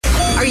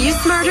Are you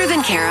smarter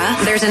than Kara?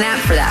 There's an app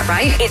for that,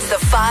 right? It's the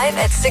 5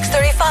 at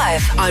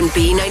 6:35 on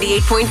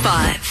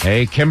B98.5.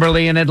 Hey,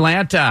 Kimberly in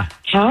Atlanta.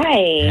 Hi.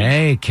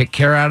 Hey, kick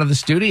Kara out of the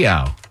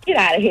studio. Get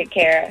out of here,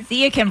 Kara.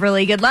 See you,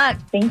 Kimberly. Good luck.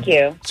 Thank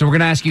you. So we're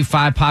going to ask you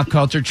 5 pop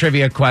culture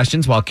trivia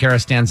questions while Kara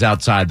stands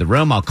outside the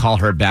room. I'll call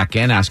her back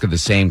in, ask her the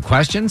same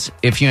questions.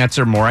 If you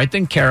answer more right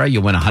than Kara,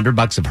 you'll win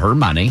 $100 of her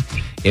money.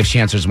 If she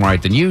answers more right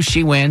than you,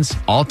 she wins.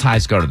 All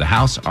ties go to the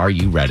house. Are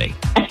you ready?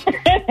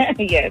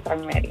 Yes,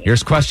 I'm ready.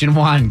 Here's question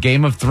 1.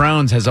 Game of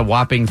Thrones has a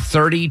whopping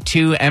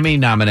 32 Emmy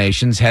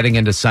nominations heading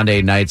into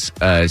Sunday night's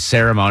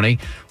ceremony.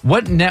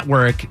 What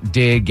network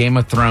did Game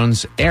of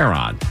Thrones air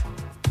on?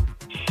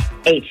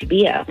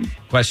 HBO.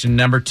 Question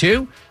number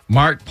 2.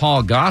 Mark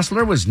Paul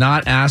Gosselaar was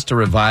not asked to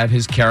revive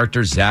his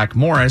character Zach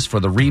Morris for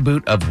the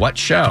reboot of what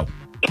show?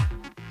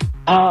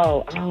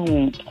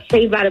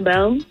 Saved by the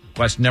Bell.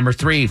 Question number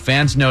 3.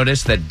 Fans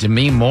noticed that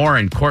Demi Moore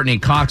and Courtney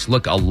Cox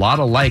look a lot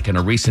alike in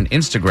a recent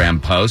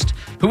Instagram post.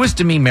 Who was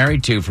Demi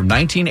married to from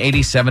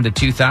 1987 to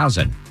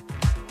 2000?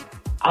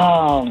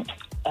 Gosh,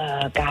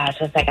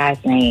 what's that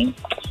guy's name?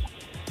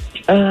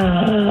 Oh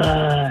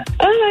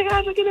my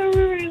gosh, I can't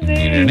remember his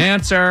name. Need an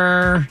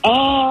answer.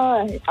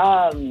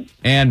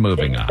 And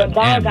moving on. The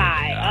ball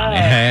guy.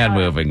 And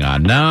moving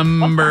on.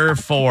 Number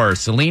 4.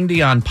 Celine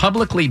Dion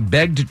publicly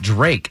begged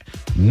Drake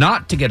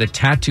not to get a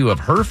tattoo of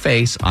her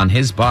face on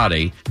his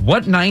body.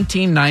 What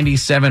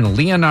 1997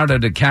 Leonardo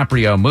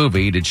DiCaprio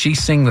movie did she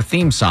sing the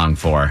theme song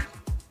for?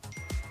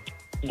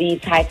 The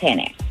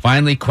Titanic.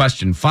 Finally,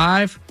 question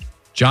 5.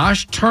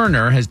 Josh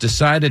Turner has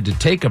decided to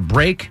take a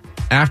break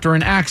after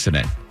an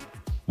accident.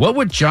 What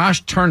would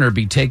Josh Turner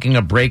be taking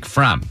a break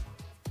from?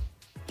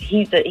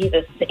 He's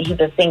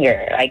a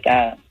singer. Like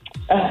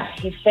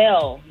he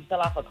fell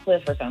off a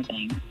cliff or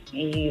something.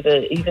 He's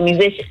a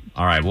musician.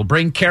 All right, we'll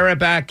bring Kara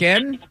back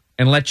in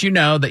and let you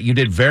know that you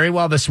did very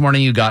well this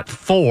morning. You got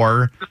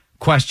 4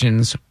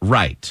 questions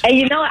right. And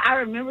you know what? I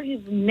remember his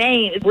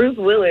name. It's Bruce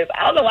Willis.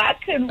 I don't know why I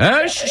couldn't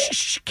remember.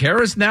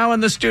 Kara's now in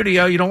the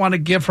studio. You don't want to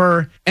give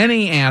her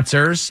any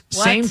answers.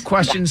 What? Same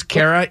questions,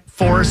 Kara.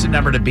 4 is the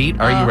number to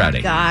beat. Are you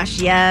ready? Gosh,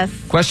 yes.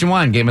 Question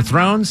 1. Game of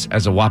Thrones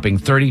has a whopping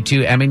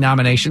 32 Emmy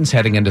nominations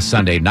heading into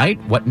Sunday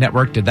night. What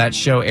network did that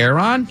show air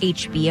on?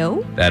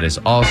 HBO. That is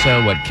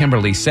also what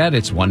Kimberly said.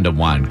 It's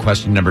 1-1.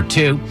 Question number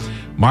 2.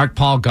 Mark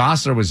Paul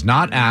Gosselaar was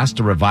not asked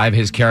to revive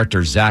his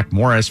character Zach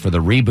Morris for the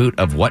reboot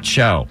of what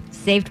show?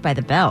 Saved by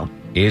the Bell.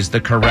 Is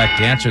the correct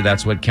answer.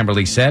 That's what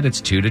Kimberly said.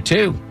 It's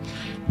 2-2.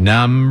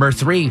 Number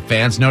 3.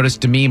 Fans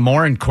noticed Demi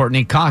Moore and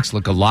Courtney Cox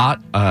look a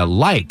lot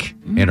alike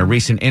in a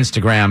recent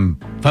Instagram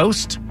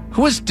post.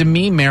 Who was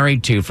Demi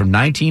married to from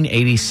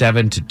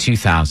 1987 to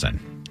 2000?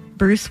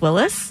 Bruce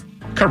Willis.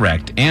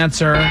 Correct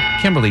answer.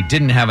 Kimberly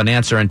didn't have an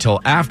answer until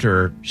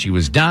after she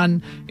was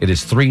done. It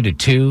is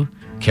 3-2.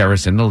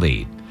 Kara's in the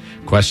lead.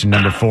 Question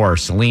number 4.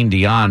 Celine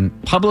Dion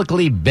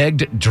publicly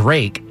begged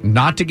Drake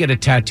not to get a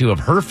tattoo of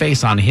her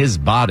face on his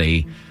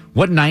body.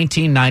 What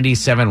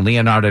 1997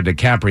 Leonardo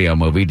DiCaprio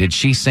movie did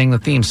she sing the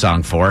theme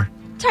song for?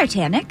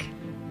 Titanic.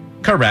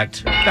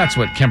 Correct. That's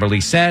what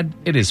Kimberly said.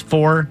 It is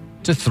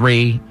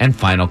 4-3. And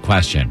final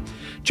question.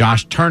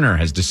 Josh Turner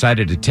has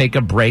decided to take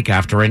a break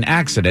after an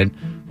accident.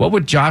 What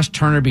would Josh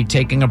Turner be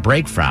taking a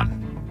break from?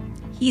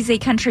 He's a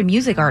country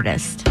music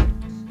artist.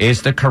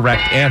 Is the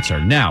correct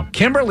answer. Now,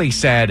 Kimberly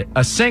said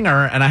a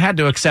singer, and I had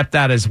to accept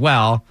that as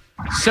well.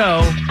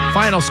 So,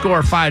 final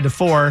score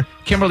 5-4.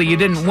 Kimberly, you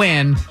didn't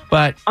win,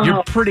 but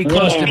you're pretty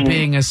close to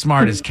being as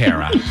smart as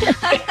Kara.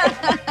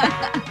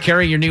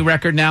 Kara, your new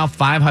record now,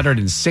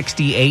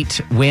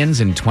 568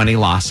 wins and 20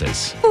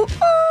 losses.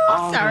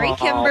 Sorry,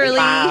 Kimberly.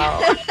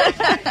 Wow.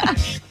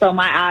 So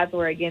my odds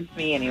were against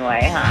me anyway,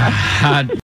 huh?